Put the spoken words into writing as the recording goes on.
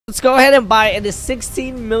Let's go ahead and buy it. It is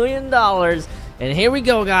 $16 million. And here we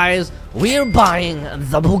go, guys. We are buying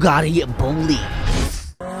the Bugatti Bolide.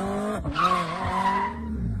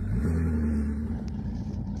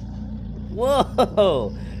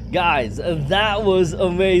 Whoa, guys, that was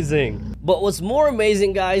amazing. But what's more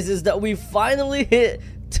amazing, guys, is that we finally hit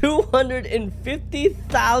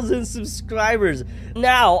 250,000 subscribers.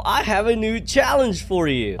 Now I have a new challenge for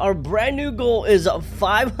you. Our brand new goal is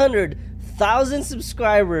 500,000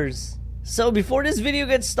 subscribers. So before this video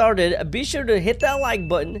gets started, be sure to hit that like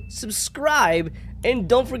button, subscribe, and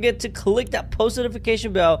don't forget to click that post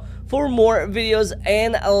notification bell for more videos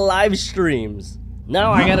and live streams.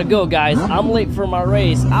 Now I gotta go, guys. I'm late for my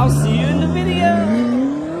race. I'll see you in the video.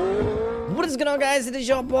 What is going on, guys? It is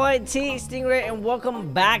your boy Tstingray, and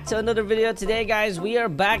welcome back to another video. Today, guys, we are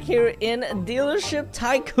back here in dealership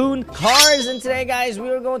Tycoon cars, and today, guys, we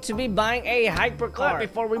are going to be buying a hypercar. But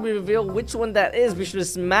before we reveal which one that is, be sure to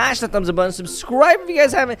smash that thumbs up button, subscribe if you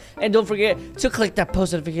guys haven't, and don't forget to click that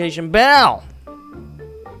post notification bell.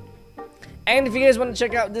 And if you guys want to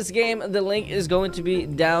check out this game, the link is going to be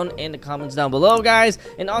down in the comments down below, guys.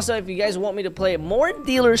 And also, if you guys want me to play more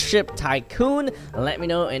Dealership Tycoon, let me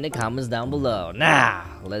know in the comments down below. Now,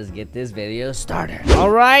 let's get this video started.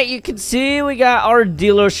 Alright, you can see we got our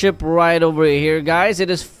dealership right over here, guys. It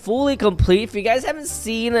is fully complete. If you guys haven't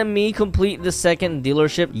seen me complete the second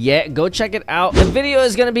dealership yet, go check it out. The video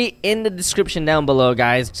is going to be in the description down below,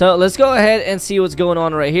 guys. So let's go ahead and see what's going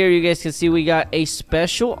on right here. You guys can see we got a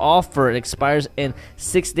special offer. It expires in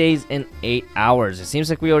 6 days and 8 hours. It seems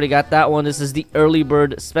like we already got that one. This is the early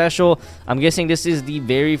bird special. I'm guessing this is the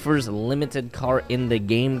very first limited car in the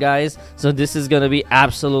game, guys. So this is going to be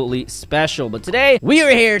absolutely special. But today, we are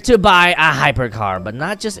here to buy a hypercar. But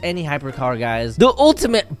not just any hypercar, guys. The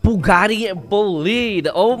ultimate Bugatti Bolide.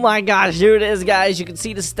 Oh my gosh, here it is, guys. You can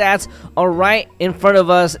see the stats are right in front of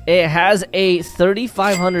us. It has a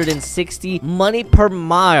 3,560 money per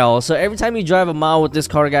mile. So every time you drive a mile with this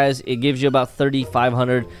car, guys, it gives you about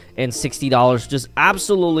 $3,560. Just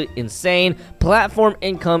absolutely insane. Platform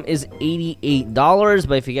income is $88,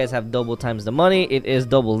 but if you guys have double times the money, it is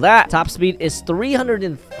double that. Top speed is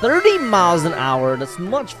 330 miles an hour. That's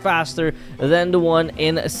much faster than the one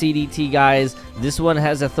in CDT, guys. This one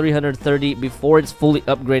has a 330 before it's fully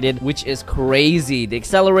upgraded, which is crazy. The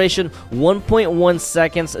acceleration 1.1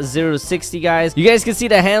 seconds, 0 to 60, guys. You guys can see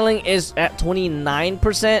the handling is at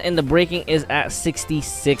 29% and the braking is at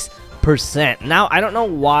 66%. Now, I don't know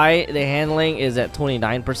why the handling is at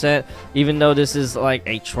 29%, even though this is like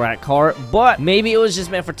a track car, but maybe it was just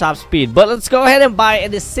meant for top speed. But let's go ahead and buy it.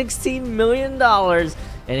 It is $16 million.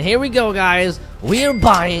 And here we go, guys. We are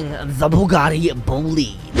buying the Bugatti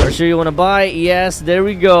Bolide. Are you sure you want to buy? Yes, there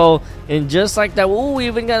we go. And just like that, ooh, we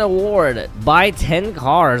even got an award. Buy 10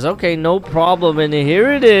 cars. Okay, no problem. And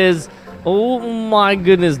here it is. Oh my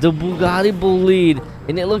goodness, the Bugatti Bolide,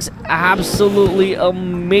 and it looks absolutely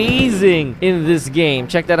amazing in this game.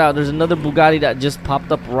 Check that out. There's another Bugatti that just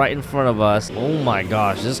popped up right in front of us. Oh my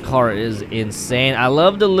gosh, this car is insane. I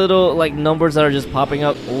love the little like numbers that are just popping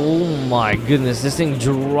up. Oh my goodness, this thing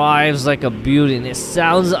drives like a beauty and it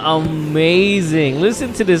sounds amazing.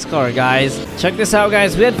 Listen to this car, guys. Check this out,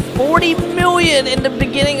 guys. We had 40 million in the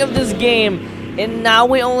beginning of this game, and now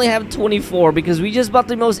we only have 24 because we just bought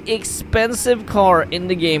the most expensive car in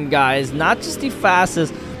the game, guys. Not just the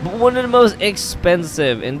fastest, but one of the most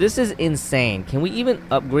expensive. And this is insane. Can we even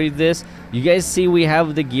upgrade this? You guys see we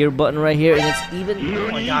have the gear button right here, and it's even,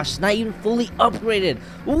 oh my gosh, it's not even fully upgraded.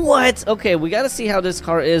 What? Okay, we got to see how this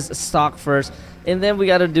car is stock first, and then we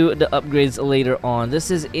got to do the upgrades later on. This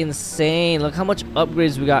is insane. Look how much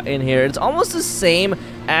upgrades we got in here. It's almost the same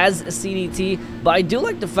as CDT, but I do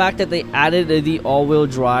like the fact that they added the all-wheel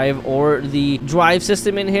drive or the drive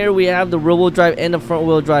system in here. We have the rear-wheel drive and the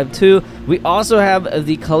front-wheel drive too. We also have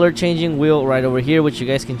the color changing wheel right over here, which you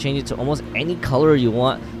guys can change it to almost any color you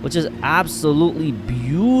want, which is absolutely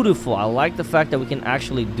beautiful. I like the fact that we can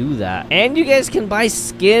actually do that. And you guys can buy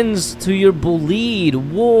skins to your Bolide.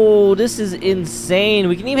 Whoa, this is insane.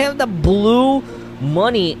 We can even have the blue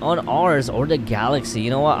money on ours or the Galaxy.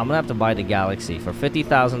 You know what? I'm gonna have to buy the Galaxy for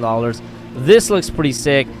 $50,000. This looks pretty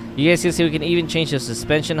sick. You guys can see we can even change the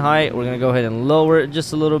suspension height. We're gonna go ahead and lower it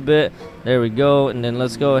just a little bit. There we go. And then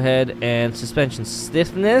let's go ahead and suspension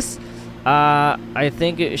stiffness. I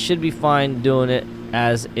think it should be fine doing it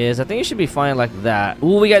as is. I think it should be fine like that.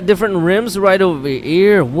 Ooh, we got different rims right over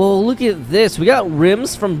here. Whoa, look at this. We got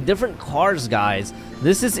rims from different cars, guys.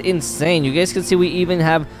 This is insane. You guys can see we even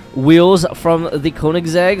have wheels from the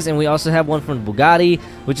Koenigsegg's, and we also have one from Bugatti,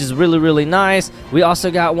 which is really, really nice. We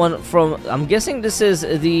also got one from, I'm guessing this is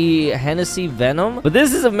the Hennessy Venom, but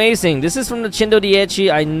this is amazing. This is from the Cindo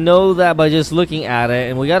Dieci. I know that by just looking at it,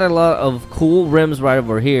 and we got a lot of cool rims right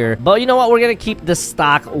over here. But you know what? We're gonna keep the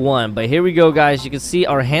stock one. But here we go, guys. You can see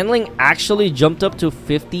our handling actually jumped up to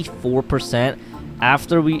 54%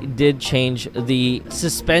 after we did change the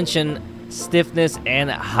suspension stiffness and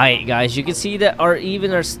height, guys. You can see that our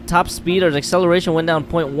top speed, our acceleration went down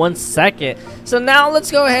 0.1 second. So now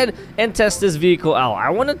let's go ahead and test this vehicle out. I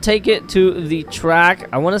want to take it to the track.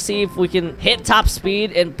 I want to see if we can hit top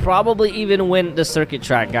speed and probably even win the circuit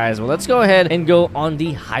track, guys. Well, let's go ahead and go on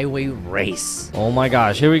the highway race. Oh my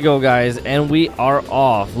gosh, here we go, guys, and we are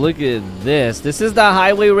off. Look at this. This is the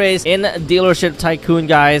highway race in dealership Tycoon,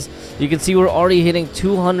 guys. You can see we're already hitting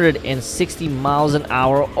 260 miles an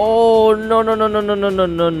hour. Oh, no, no, no, no, no, no, no,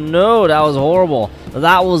 no, no. That was horrible.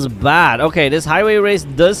 That was bad. Okay, this highway race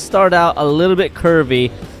does start out a little bit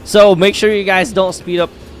curvy, so make sure you guys don't speed up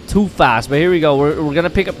too fast. But here we go. We're gonna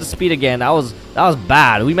pick up the speed again. That was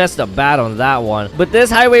bad. We messed up bad on that one. But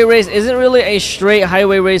this highway race isn't really a straight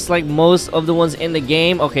highway race like most of the ones in the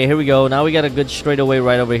game. Okay, here we go. Now we got a good straightaway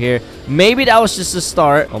right over here. Maybe that was just a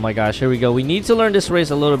start. Oh my gosh, here we go. We need to learn this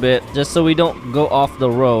race a little bit just so we don't go off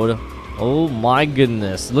the road. Oh my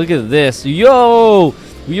goodness, look at this. Yo,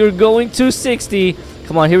 we are going 260.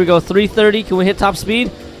 Come on, here we go. 330. Can we hit top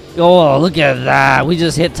speed? Oh, look at that. We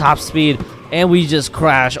just hit top speed and we just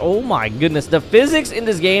crashed. Oh my goodness, the physics in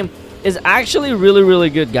this game is actually really,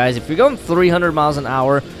 really good, guys. If you're going 300 miles an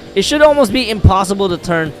hour, it should almost be impossible to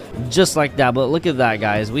turn just like that. But look at that,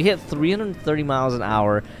 guys. We hit 330 miles an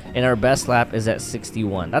hour and our best lap is at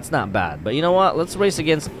 61. That's not bad. But you know what? Let's race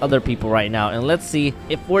against other people right now and let's see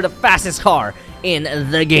if we're the fastest car in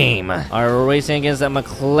the game. All right, we're racing against that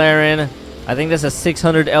McLaren. I think that's a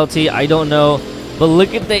 600 LT. I don't know. But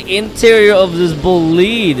look at the interior of this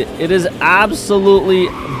bolide. It is absolutely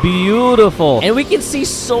beautiful. And we can see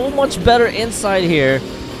so much better inside here.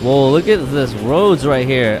 Whoa, look at this roads right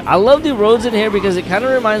here. I love the roads in here because it kind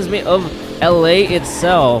of reminds me of LA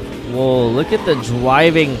itself. Whoa, look at the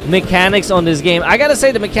driving mechanics on this game. I gotta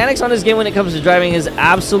say, the mechanics on this game when it comes to driving is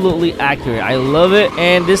absolutely accurate. I love it.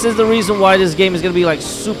 And this is the reason why this game is gonna be like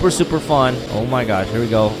super, super fun. Oh my gosh, here we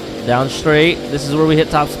go. Down straight. This is where we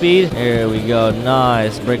hit top speed. There we go.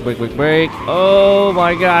 Nice. Brake, brake, brake, brake. Oh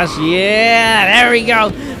my gosh. Yeah. There we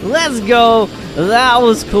go. Let's go. That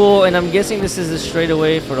was cool. And I'm guessing this is a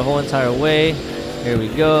straightaway for the whole entire way. Here we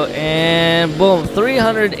go. And boom.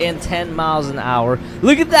 310 miles an hour.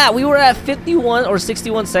 Look at that. We were at 51 or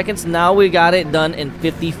 61 seconds. Now we got it done in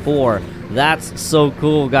 54. That's so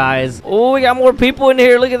cool, guys. Oh, we got more people in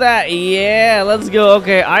here. Look at that. Yeah, let's go.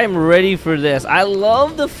 Okay, I am ready for this. I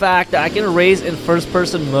love the fact that I can race in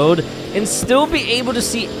first-person mode and still be able to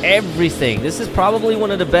see everything. This is probably one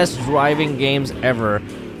of the best driving games ever.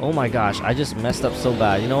 Oh my gosh, I just messed up so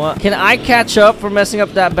bad. You know what? Can I catch up for messing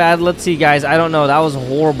up that bad? Let's see, guys. I don't know. That was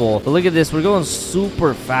horrible. But look at this. We're going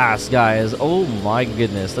super fast, guys. Oh my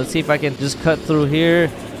goodness. Let's see if I can just cut through here.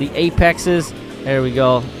 The apexes. There we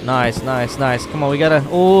go. Nice, nice, nice. Come on, we gotta...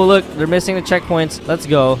 Oh, look, they're missing the checkpoints. Let's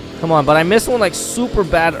go. Come on, but I missed one like super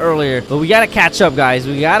bad earlier. But we gotta catch up, guys.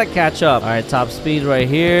 We gotta catch up. All right, top speed right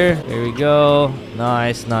here. Here we go.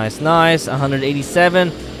 Nice, nice, nice.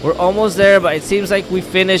 187. We're almost there, but it seems like we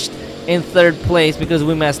finished in third place because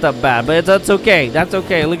we messed up bad. But that's okay. That's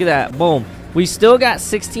okay. Look at that. Boom. We still got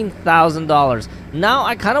 $16,000. Now,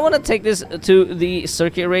 I kind of want to take this to the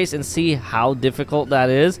circuit race and see how difficult that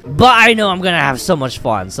is. But I know I'm going to have so much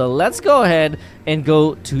fun. So let's go ahead and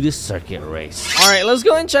go to the circuit race. All right, let's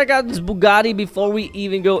go and check out this Bugatti before we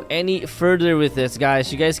even go any further with this,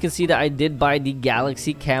 guys. You guys can see that I did buy the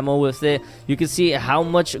Galaxy camo with it. You can see how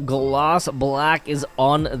much gloss black is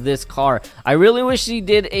on this car. I really wish he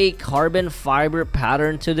did a carbon fiber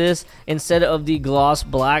pattern to this instead of the gloss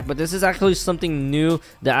black. But this is actually something new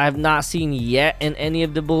that I have not seen yet in any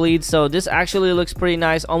of the bolides. So this actually looks pretty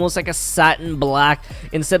nice, almost like a satin black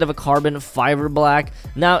instead of a carbon fiber black.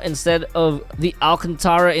 Now, instead of the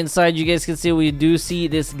Alcantara inside, you guys can see we do see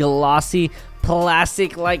this glossy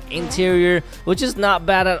plastic like interior, which is not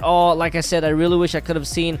bad at all. Like I said, I really wish I could have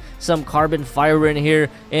seen some carbon fiber in here.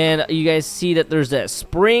 And you guys see that there's that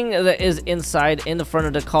spring that is inside in the front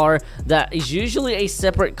of the car that is usually a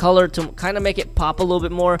separate color to kind of make it pop a little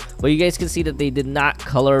bit more, but you guys can see that they did not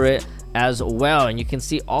color it as well. And you can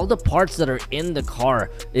see all the parts that are in the car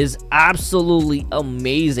is absolutely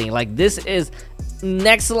amazing. Like, this is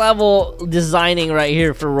next level designing right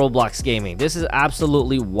here for Roblox gaming. This is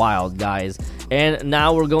absolutely wild, guys. And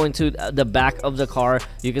now we're going to the back of the car.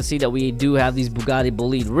 You can see that we do have these Bugatti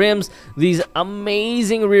Bolide rims, these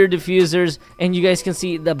amazing rear diffusers, and you guys can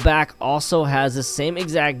see the back also has the same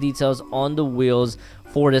exact details on the wheels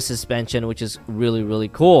for the suspension, which is really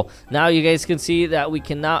cool. Now you guys can see that we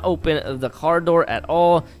cannot open the car door at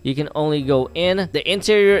all. You can only go in. The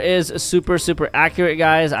interior is super accurate,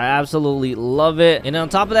 guys. I absolutely love it. And on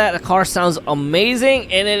top of that, the car sounds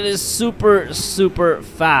amazing, and it is super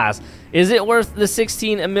fast. Is it worth the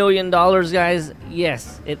 $16 million, guys?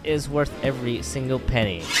 Yes, it is worth every single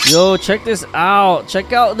penny. Yo, check this out.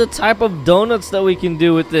 Check out the type of donuts that we can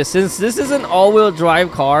do with this. Since this is an all-wheel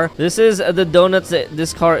drive car, this is the donuts that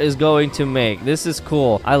this car is going to make. This is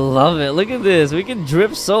cool. I love it. Look at this. We can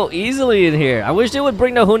drift so easily in here. I wish they would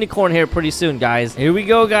bring the unicorn here pretty soon, guys. Here we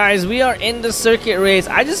go, guys. We are in the circuit race.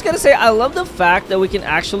 I just gotta say, I love the fact that we can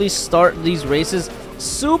actually start these races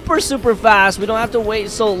super fast. We don't have to wait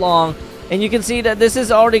so long. And you can see that this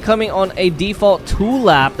is already coming on a default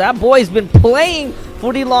 2-lap. That boy's been playing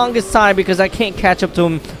for the longest time because I can't catch up to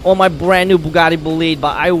him on my brand new Bugatti Bolide,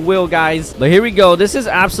 but I will, guys. But here we go. This is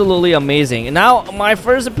absolutely amazing. And now, my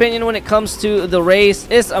first opinion when it comes to the race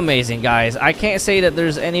is amazing, guys. I can't say that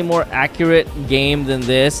there's any more accurate game than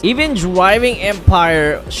this. Even Driving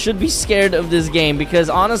Empire should be scared of this game because,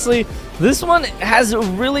 honestly, this one has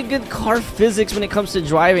really good car physics when it comes to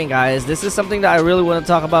driving, guys. This is something that I really want to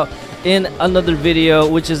talk about in another video,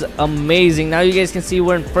 which is amazing. Now you guys can see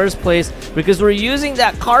we're in first place because we're using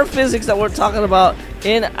that car physics that we're talking about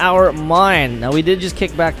in our mind. Now we did just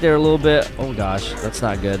kick back there a little bit. Oh gosh, that's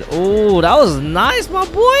not good. Oh, that was nice, my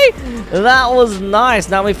boy. That was nice.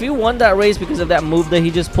 Now if he won that race because of that move that he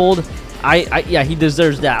just pulled, yeah, he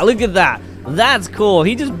deserves that. Look at that. That's cool.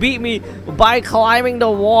 He just beat me by climbing the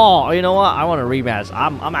wall. You know what? I want a rematch.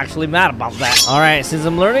 I'm actually mad about that. All right, since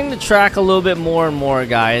I'm learning the track a little bit more and more,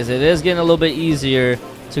 guys, it is getting a little bit easier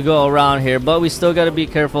to go around here, but we still got to be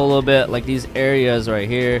careful a little bit, like these areas right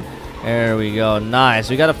here. There we go. Nice.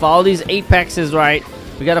 We got to follow these apexes, right?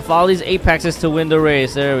 We got to follow these apexes to win the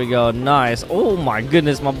race. There we go. Nice. Oh my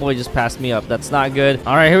goodness, my boy just passed me up. That's not good.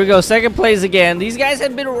 All right, here we go. Second place again. These guys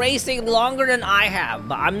have been racing longer than I have,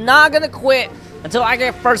 but I'm not going to quit until I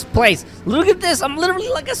get first place. Look at this. I'm literally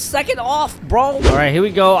like a second off, bro. All right, here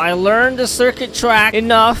we go. I learned the circuit track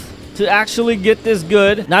enough to actually get this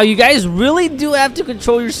good. Now, you guys really do have to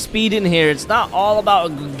control your speed in here. It's not all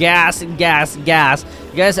about gas. You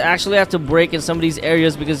guys actually have to brake in some of these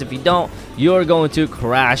areas because if you don't, you're going to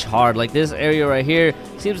crash hard. Like this area right here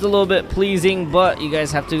seems a little bit pleasing, but you guys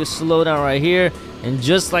have to slow down right here. And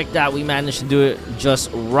just like that, we managed to do it just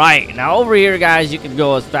right. Now, over here, guys, you can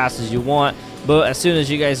go as fast as you want. But as soon as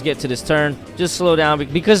you guys get to this turn, just slow down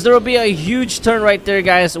because there will be a huge turn right there,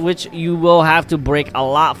 guys, which you will have to brake a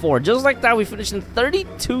lot for. Just like that, we finished in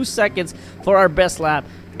 32 seconds for our best lap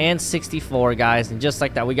and 64, guys. And just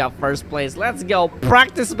like that, we got first place. Let's go.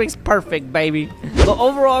 Practice makes perfect, baby. But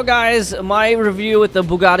overall, guys, my review with the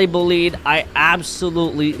Bugatti Bolide, I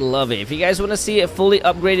absolutely love it. If you guys want to see it fully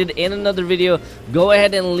upgraded in another video, go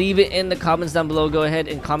ahead and leave it in the comments down below. Go ahead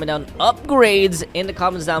and comment down upgrades in the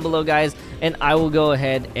comments down below, guys, and I will go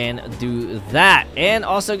ahead and do that. And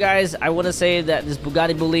also, guys, I want to say that this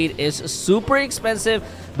Bugatti Bolide is super expensive,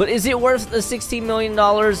 but is it worth the $16 million?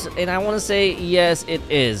 And I want to say yes, it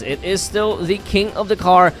is. It is still the king of the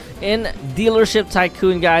car in dealership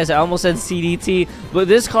Tycoon, guys. I almost said CDT, but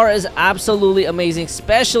this car is absolutely amazing,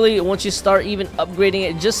 especially once you start even upgrading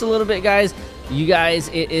it just a little bit, guys. You guys,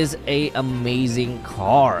 it is a amazing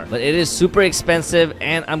car, but it is super expensive,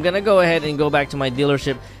 and I'm gonna go ahead and go back to my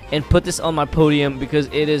dealership and put this on my podium because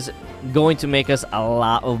it is going to make us a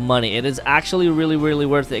lot of money. It is actually really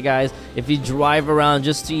worth it, guys. If you drive around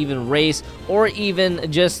just to even race or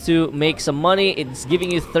even just to make some money, it's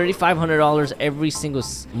giving you $3,500 every single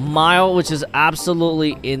mile, which is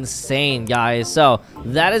absolutely insane, guys. So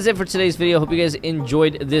that is it for today's video. Hope you guys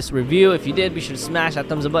enjoyed this review. If you did, be sure to smash that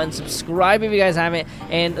thumbs up button, subscribe if you guys haven't,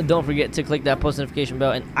 and don't forget to click that post notification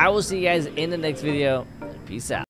bell, and I will see you guys in the next video. Peace out.